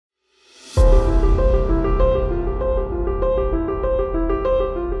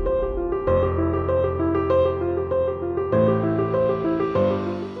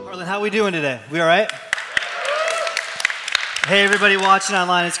doing today? We all right? Hey, everybody watching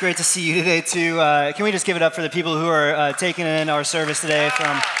online, it's great to see you today, too. Can we just give it up for the people who are taking in our service today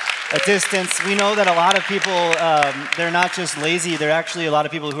from a distance? We know that a lot of people, they're not just lazy, they're actually a lot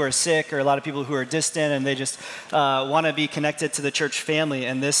of people who are sick or a lot of people who are distant, and they just want to be connected to the church family,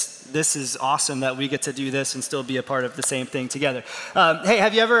 and this is awesome that we get to do this and still be a part of the same thing together. Hey,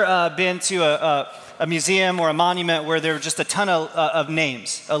 have you ever been to a museum or a monument where there were just a ton of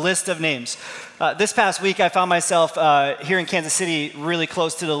names, a list of names? This past week, I found myself here in Kansas City, really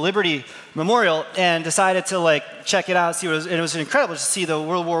close to the Liberty Memorial, and decided to check it out. And it was incredible to see the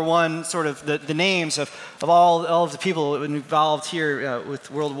World War I, sort of the names of all of the people involved here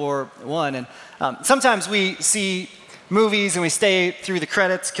with World War I. And sometimes we see movies and we stay through the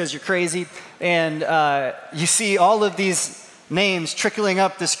credits because you're crazy, and you see all of these names trickling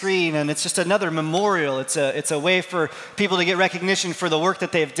up the screen, and it's just another memorial. It's a way for people to get recognition for the work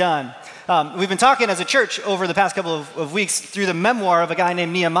that they've done. We've been talking as a church over the past couple of weeks through the memoir of a guy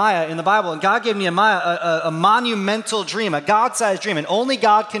named Nehemiah in the Bible, and God gave Nehemiah a monumental dream, a God-sized dream, and only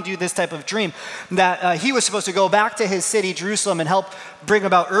God can do this type of dream, that he was supposed to go back to his city, Jerusalem, and help bring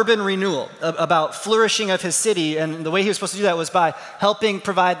about urban renewal, about flourishing of his city, and the way he was supposed to do that was by helping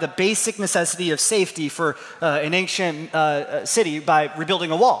provide the basic necessity of safety for an ancient city by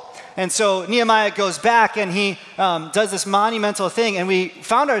rebuilding a wall. And so Nehemiah goes back and he does this monumental thing, and we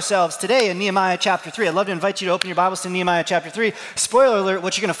found ourselves today in Nehemiah chapter 3. I'd love to invite you to open your Bibles to Nehemiah chapter 3. Spoiler alert,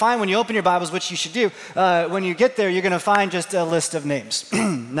 what you're going to find when you open your Bibles, which you should do, when you get there, you're going to find just a list of names.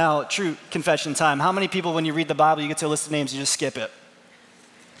 Now, true confession time. How many people, when you read the Bible, you get to a list of names, you just skip it?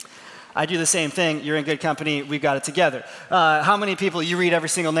 I do the same thing. You're in good company. We've got it together. How many people, you read every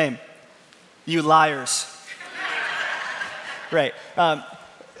single name? You liars. Right.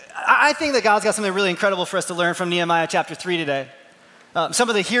 I think that God's got something really incredible for us to learn from Nehemiah chapter 3 today. Some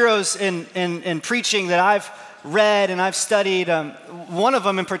of the heroes in preaching that I've read and I've studied, one of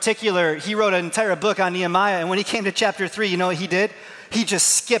them in particular, he wrote an entire book on Nehemiah, and when he came to chapter 3, you know what he did? He just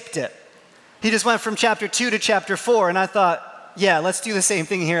skipped it. He just went from chapter 2 to chapter 4, and I thought, yeah, let's do the same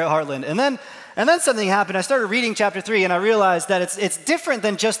thing here at Heartland. And then something happened. I started reading chapter 3, and I realized that it's different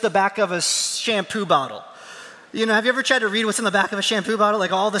than just the back of a shampoo bottle. You know, have you ever tried to read what's in the back of a shampoo bottle?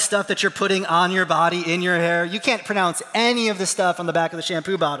 Like all the stuff that you're putting on your body, in your hair. You can't pronounce any of the stuff on the back of the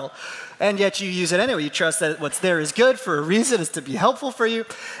shampoo bottle, and yet you use it anyway. You trust that what's there is good for a reason, is to be helpful for you.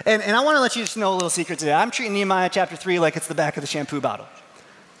 And I want to let you just know a little secret today. I'm treating Nehemiah chapter 3 like it's the back of the shampoo bottle.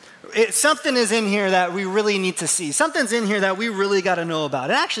 Something is in here that we really need to see. Something's in here that we really got to know about.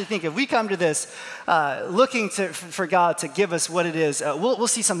 And I actually think if we come to this looking for God to give us what it is, we'll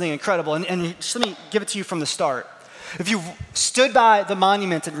see something incredible. And just let me give it to you from the start. If you stood by the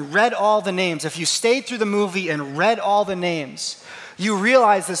monument and read all the names, if you stayed through the movie and read all the names, you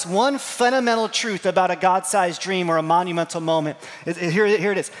realize this one fundamental truth about a God-sized dream or a monumental moment. Here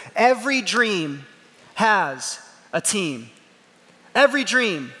it is. Every dream has a team. Every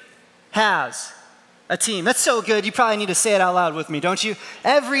dream has a team. That's so good. You probably need to say it out loud with me, don't you?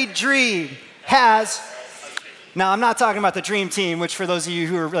 Every dream has. Now, I'm not talking about the dream team, which for those of you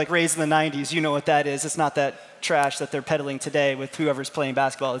who are raised in the 90s, you know what that is. It's not that trash that they're peddling today with whoever's playing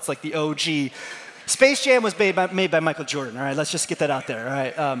basketball. It's like the OG. Space Jam was made by Michael Jordan. All right, let's just get that out there. All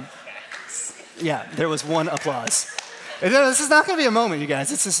right. Yeah, there was one applause. This is not going to be a moment, you guys.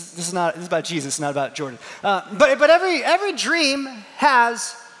 This is about Jesus, not about Jordan. But every dream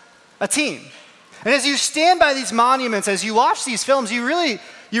has a team. And as you stand by these monuments, as you watch these films, you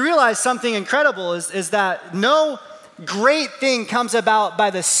realize something incredible is that no great thing comes about by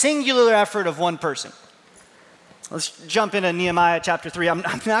the singular effort of one person. Let's jump into Nehemiah chapter 3. I'm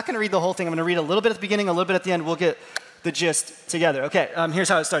not going to read the whole thing. I'm going to read a little bit at the beginning, a little bit at the end. We'll get the gist together. Okay, here's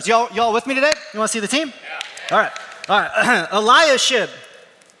how it starts. Y'all with me today? You want to see the team? Yeah. All right. Eliashib.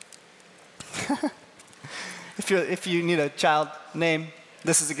 If you need a child name,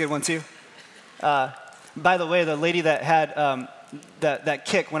 this is a good one too. By the way, the lady that had that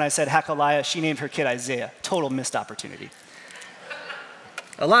kick when I said Hakaliah, she named her kid Isaiah. Total missed opportunity.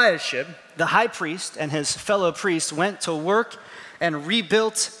 Eliashib, the high priest, and his fellow priests went to work and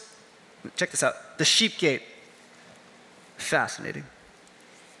rebuilt, check this out, the sheep gate. Fascinating.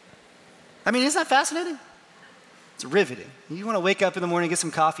 I mean, isn't that fascinating? It's riveting. You want to wake up in the morning, get some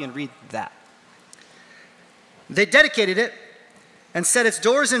coffee, and read that. They dedicated it and set its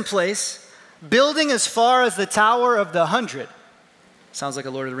doors in place, building as far as the Tower of the 100. Sounds like a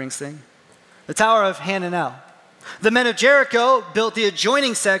Lord of the Rings thing. The Tower of Hananel. The men of Jericho built the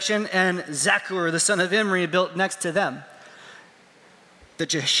adjoining section, and Zakur, the son of Imri, built next to them. The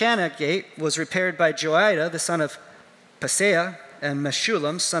Jeshanah gate was repaired by Joiada, the son of Paseah, and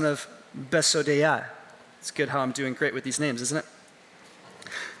Meshullam, son of Besodeiah. It's good how I'm doing great with these names, isn't it?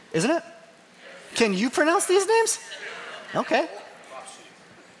 Isn't it? Can you pronounce these names? Okay.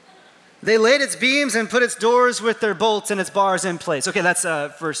 They laid its beams and put its doors with their bolts and its bars in place. Okay, that's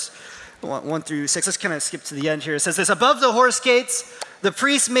verse 1 through 6. Let's kind of skip to the end here. It says this: above the horse gates, the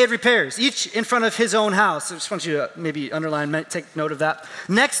priests made repairs, each in front of his own house. I just want you to maybe underline, take note of that.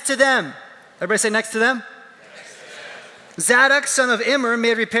 Next to them, everybody say next to them. Zadok, son of Immer,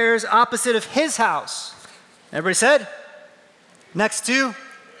 made repairs opposite of his house. Everybody said? Next to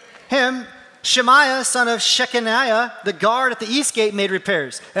him, Shemaiah, son of Shechaniah, the guard at the east gate, made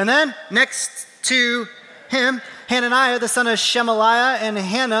repairs. And then, next to him, Hananiah, the son of Shemaliah, and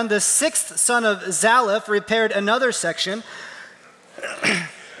Hanan, the sixth son of Zalaph, repaired another section.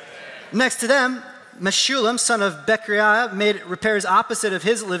 Next to them, Meshullam, son of Bechariah, made repairs opposite of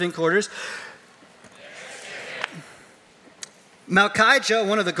his living quarters. Malchijah,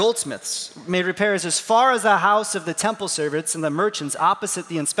 one of the goldsmiths, made repairs as far as the house of the temple servants and the merchants opposite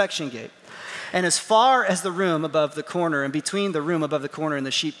the inspection gate, and as far as the room above the corner, and between the room above the corner and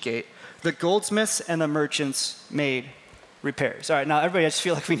the sheep gate, the goldsmiths and the merchants made repairs. All right, now everybody, I just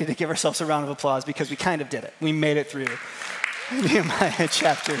feel like we need to give ourselves a round of applause because we kind of did it. We made it through Nehemiah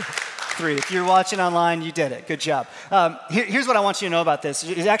chapter 3. If you're watching online, you did it. Good job. Here's what I want you to know about this.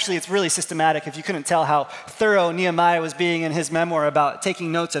 It's really systematic. If you couldn't tell how thorough Nehemiah was being in his memoir about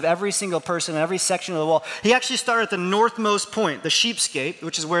taking notes of every single person, every section of the wall. He actually started at the northmost point, the sheep's gate,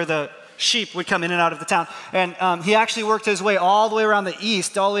 which is where the sheep would come in and out of the town. And he actually worked his way all the way around the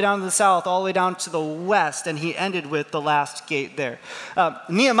east, all the way down to the south, all the way down to the west, and he ended with the last gate there.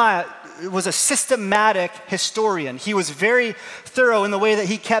 Nehemiah was a systematic historian. He was very thorough in the way that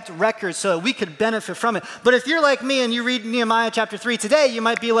he kept records so that we could benefit from it. But if you're like me and you read Nehemiah chapter 3 today, you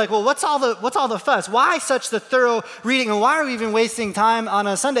might be like, well, what's all the fuss? Why such the thorough reading, and why are we even wasting time on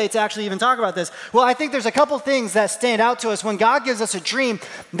a Sunday to actually even talk about this? Well, I think there's a couple things that stand out to us. When God gives us a dream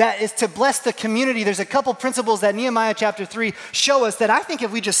that is to bless the community, there's a couple principles that Nehemiah chapter 3 show us that I think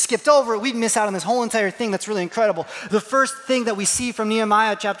if we just skipped over it, we'd miss out on this whole entire thing that's really incredible. The first thing that we see from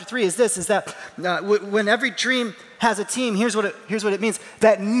Nehemiah chapter 3 is this, is that when every dream has a team, here's what it means,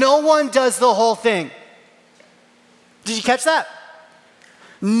 that no one does the whole thing. Did you catch that?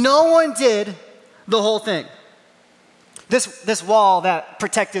 No one did the whole thing. This wall that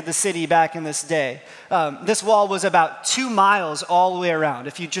protected the city back in this day, this wall was about 2 miles all the way around.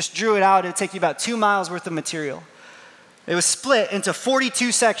 If you just drew it out, it would take you about 2 miles worth of material. It was split into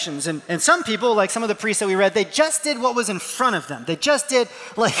 42 sections, and some people, like some of the priests that we read, they just did what was in front of them. They just did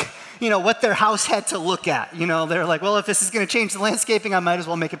what their house had to look at. They're like, well, if this is going to change the landscaping, I might as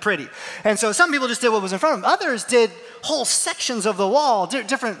well make it pretty. And so some people just did what was in front of them. Others did whole sections of the wall,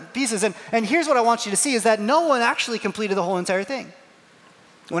 different pieces. And here's what I want you to see is that no one actually completed the whole entire thing.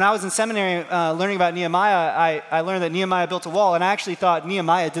 When I was in seminary learning about Nehemiah, I learned that Nehemiah built a wall, and I actually thought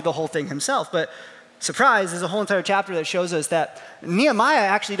Nehemiah did the whole thing himself. But surprise, there's a whole entire chapter that shows us that Nehemiah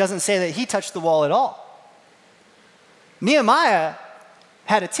actually doesn't say that he touched the wall at all. Nehemiah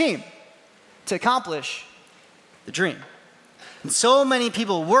had a team to accomplish the dream. And so many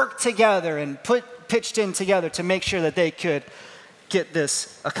people worked together and pitched in together to make sure that they could get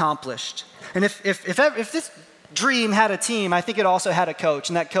this accomplished. And if this dream had a team, I think it also had a coach,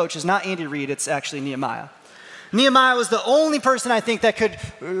 and that coach is not Andy Reid, it's actually Nehemiah. Nehemiah was the only person, I think, that could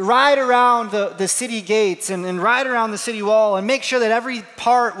ride around the city gates and ride around the city wall and make sure that every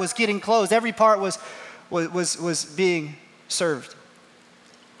part was getting closed, every part was being served.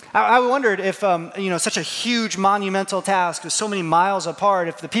 I wondered if, such a huge monumental task with so many miles apart,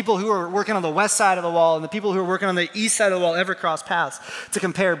 if the people who were working on the west side of the wall and the people who were working on the east side of the wall ever crossed paths to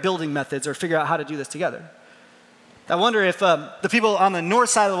compare building methods or figure out how to do this together. I wonder if the people on the north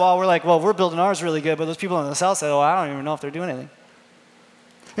side of the wall were like, well, we're building ours really good, but those people on the south side, I don't even know if they're doing anything.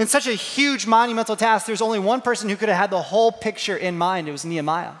 In such a huge monumental task, there's only one person who could have had the whole picture in mind. It was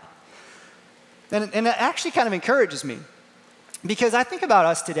Nehemiah. And it actually kind of encourages me. Because I think about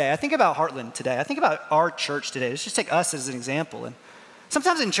us today. I think about Heartland today. I think about our church today. Let's just take us as an example. And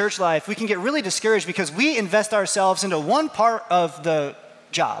sometimes in church life, we can get really discouraged because we invest ourselves into one part of the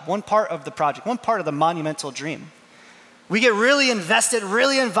job, one part of the project, one part of the monumental dream. We get really invested,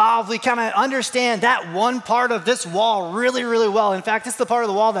 really involved. We kind of understand that one part of this wall really, really well. In fact, it's the part of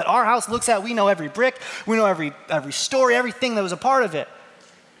the wall that our house looks at. We know every brick. We know every story, everything that was a part of it.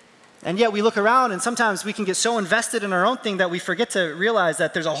 And yet we look around and sometimes we can get so invested in our own thing that we forget to realize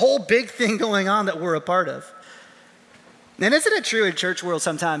that there's a whole big thing going on that we're a part of. And isn't it true in church world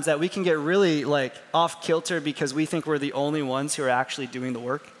sometimes that we can get really off kilter because we think we're the only ones who are actually doing the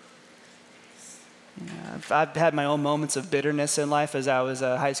work? I've had my own moments of bitterness in life as I was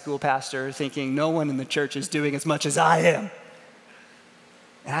a high school pastor, thinking no one in the church is doing as much as I am.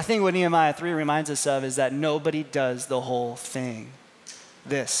 And I think what Nehemiah 3 reminds us of is that nobody does the whole thing.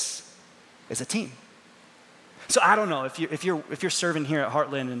 This is a team. So I don't know, if you're serving here at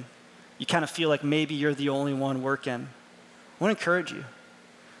Heartland and you kind of feel like maybe you're the only one working, I want to encourage you.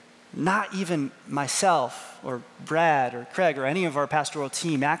 Not even myself or Brad or Craig or any of our pastoral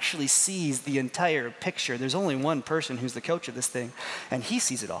team actually sees the entire picture. There's only one person who's the coach of this thing, and he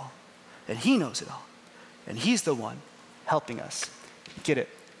sees it all, and he knows it all, and he's the one helping us get it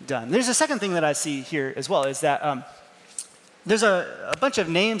done. There's a second thing that I see here as well, is that there's a bunch of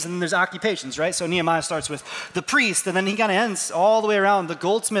names and then there's occupations, right? So Nehemiah starts with the priest, and then he kind of ends all the way around the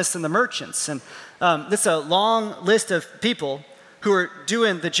goldsmiths and the merchants. And this is a long list of people who are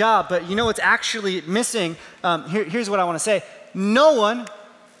doing the job, but you know what's actually missing? Here's what I want to say. No one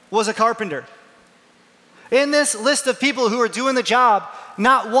was a carpenter. In this list of people who are doing the job,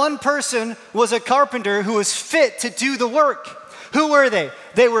 not one person was a carpenter who was fit to do the work. Who were they?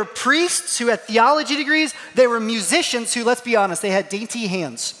 They were priests who had theology degrees. They were musicians who, let's be honest, they had dainty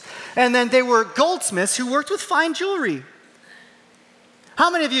hands. And then they were goldsmiths who worked with fine jewelry. How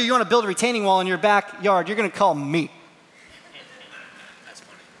many of you want to build a retaining wall in your backyard? You're going to call me.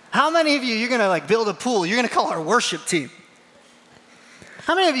 How many of you're going to build a pool? You're going to call our worship team.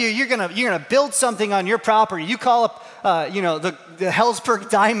 How many of you're going to build something on your property? You call up, the Hellsberg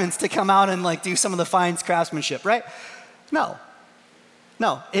Diamonds to come out and do some of the fine craftsmanship, right? No.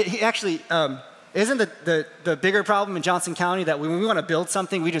 It actually isn't the bigger problem in Johnson County that when we want to build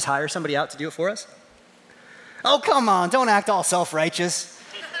something, we just hire somebody out to do it for us? Oh, come on, don't act all self-righteous.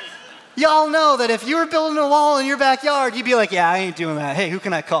 Y'all know that if you were building a wall in your backyard, you'd be like, yeah, I ain't doing that. Hey, who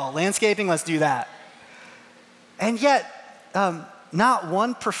can I call? Landscaping? Let's do that. And yet, not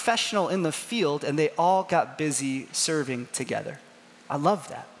one professional in the field, and they all got busy serving together. I love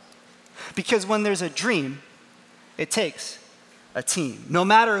that. Because when there's a dream, it takes a team. No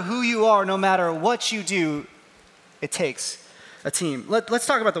matter who you are, no matter what you do, it takes a team. Let's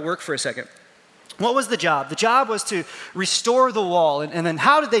talk about the work for a second. What was the job? The job was to restore the wall. And then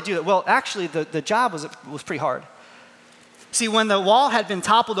how did they do it? Well, actually, the job was pretty hard. See, when the wall had been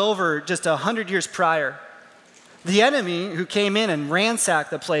toppled over just 100 years prior, the enemy who came in and ransacked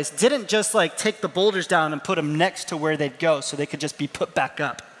the place didn't just take the boulders down and put them next to where they'd go so they could just be put back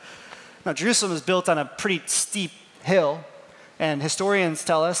up. Now, Jerusalem was built on a pretty steep hill, and historians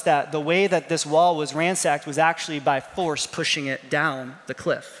tell us that the way that this wall was ransacked was actually by force pushing it down the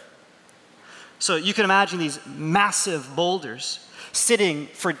cliff. So you can imagine these massive boulders sitting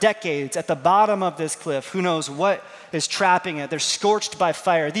for decades at the bottom of this cliff. Who knows what is trapping it? They're scorched by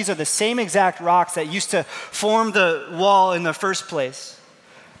fire. These are the same exact rocks that used to form the wall in the first place.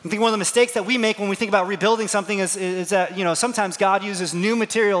 I think one of the mistakes that we make when we think about rebuilding something is that, sometimes God uses new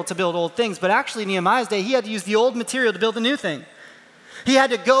material to build old things. But actually, in Nehemiah's day, he had to use the old material to build a new thing. He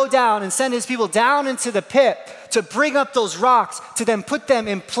had to go down and send his people down into the pit to bring up those rocks, to then put them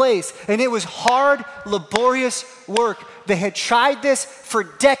in place. And it was hard, laborious work. They had tried this for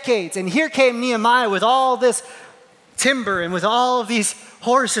decades. And here came Nehemiah with all this timber and with all of these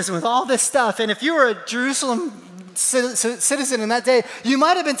horses and with all this stuff. And if you were a Jerusalem citizen in that day, you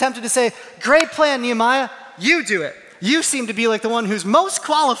might have been tempted to say, great plan, Nehemiah, you do it. You seem to be the one who's most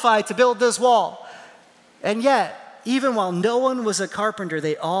qualified to build this wall. And yet, even while no one was a carpenter,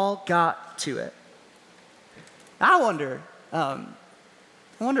 they all got to it. I wonder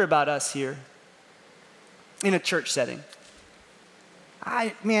about us here in a church setting.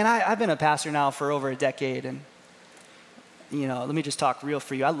 I've been a pastor now for over a decade, and let me just talk real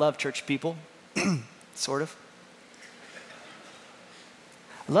for you. I love church people, sort of.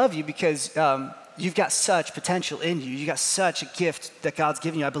 I love you because you've got such potential in you. You got such a gift that God's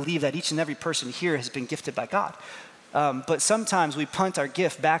given you. I believe that each and every person here has been gifted by God. But sometimes we punt our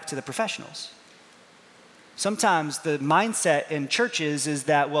gift back to the professionals. Sometimes the mindset in churches is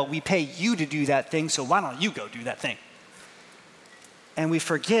that, well, we pay you to do that thing, so why don't you go do that thing? And we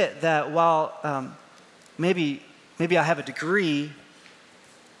forget that while maybe I have a degree,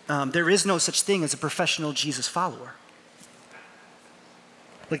 there is no such thing as a professional Jesus follower.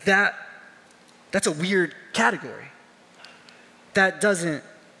 That's a weird category. That doesn't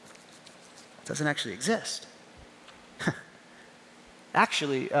actually exist.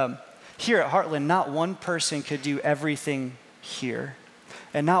 Actually, here at Heartland, not one person could do everything here,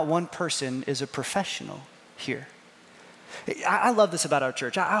 and not one person is a professional here. I love this about our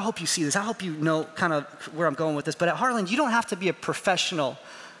church. I hope you see this. I hope you know kind of where I'm going with this. But at Heartland, you don't have to be a professional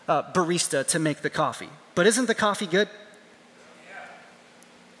barista to make the coffee. But isn't the coffee good?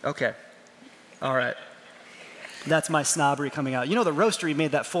 Okay. All right. That's my snobbery coming out. You know, the roastery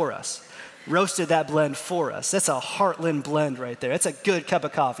made that for us. Roasted that blend for us. That's a Heartland blend right there. It's a good cup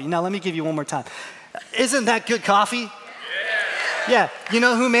of coffee. Now, let me give you one more time. Isn't that good coffee? Yeah. You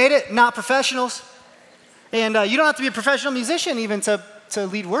know who made it? Not professionals. And you don't have to be a professional musician even to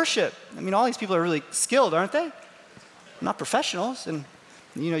lead worship. I mean, all these people are really skilled, aren't they? Not professionals. And,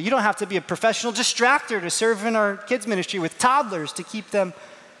 you know, you don't have to be a professional distractor to serve in our kids ministry with toddlers to keep them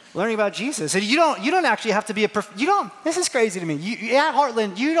learning about Jesus. And you don't actually have to be this is crazy to me. At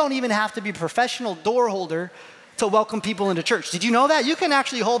Heartland, you don't even have to be a professional door holder to welcome people into church. Did you know that? You can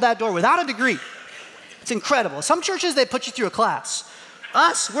actually hold that door without a degree. It's incredible. Some churches, they put you through a class.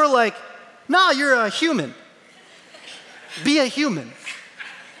 Us, we're like, no, you're a human. Be a human.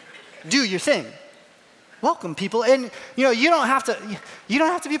 Do your thing. Welcome people. And you know, you don't have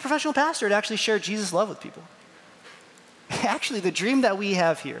to be a professional pastor to actually share Jesus' love with people. Actually, the dream that we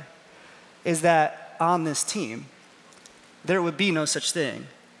have here is that on this team, there would be no such thing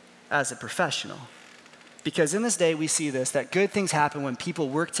as a professional. Because in this day, we see this, that good things happen when people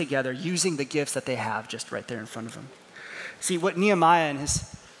work together using the gifts that they have just right there in front of them. See, what Nehemiah and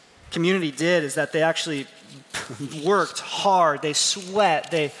his community did is that they actually worked hard. They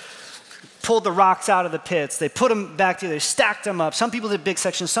sweat. They pulled the rocks out of the pits. They put them back together. They stacked them up. Some people did big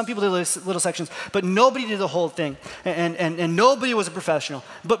sections. Some people did little sections. But nobody did the whole thing. And nobody was a professional.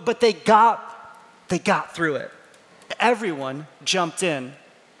 But they got through it. Everyone jumped in.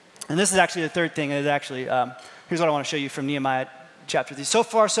 And this is actually the third thing. Is actually here's what I want to show you from Nehemiah chapter 3. So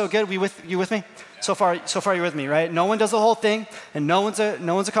far, so good. You with me? So far, you're with me, right? No one does the whole thing, and no one's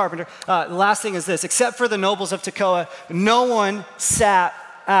a carpenter. The last thing is this: except for the nobles of Tekoa, no one sat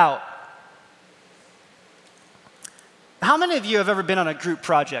out. How many of you have ever been on a group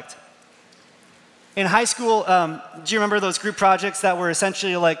project? In high school, do you remember those group projects that were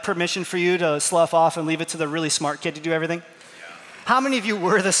essentially like permission for you to slough off and leave it to the really smart kid to do everything? Yeah. How many of you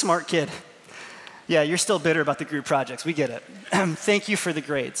were the smart kid? Yeah, you're still bitter about the group projects. We get it. Thank you for the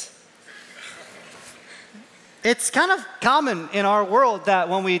grades. It's kind of common in our world that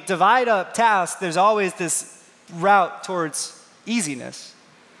when we divide up tasks, there's always this route towards easiness.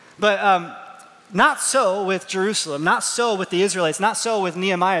 But not so with Jerusalem, not so with the Israelites, not so with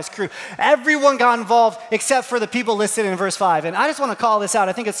Nehemiah's crew. Everyone got involved except for the people listed in verse 5. And I just want to call this out.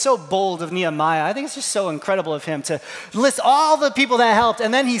 I think it's so bold of Nehemiah. I think it's just so incredible of him to list all the people that helped,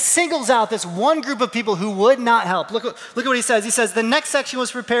 and then he singles out this one group of people who would not help. Look at what he says. He says, the next section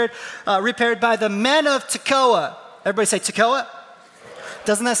was repaired by the men of Tekoa. Everybody say Tekoa?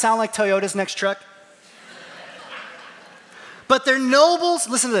 Doesn't that sound like Toyota's next truck? But their nobles,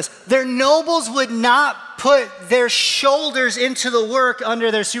 listen to this, their nobles would not put their shoulders into the work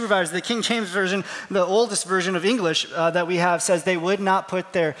under their supervisors. The King James Version, the oldest version of English that we have, says they would not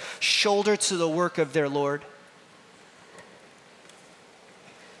put their shoulder to the work of their Lord.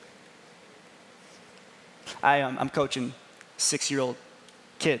 I'm coaching 6-year-old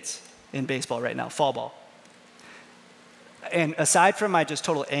kids in baseball right now, fall ball. And aside from my just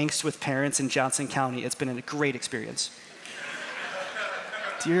total angst with parents in Johnson County, it's been a great experience.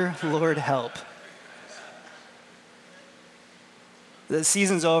 Dear Lord, help. The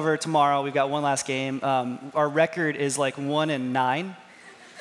season's over tomorrow. We've got one last game. Our record is like 1-9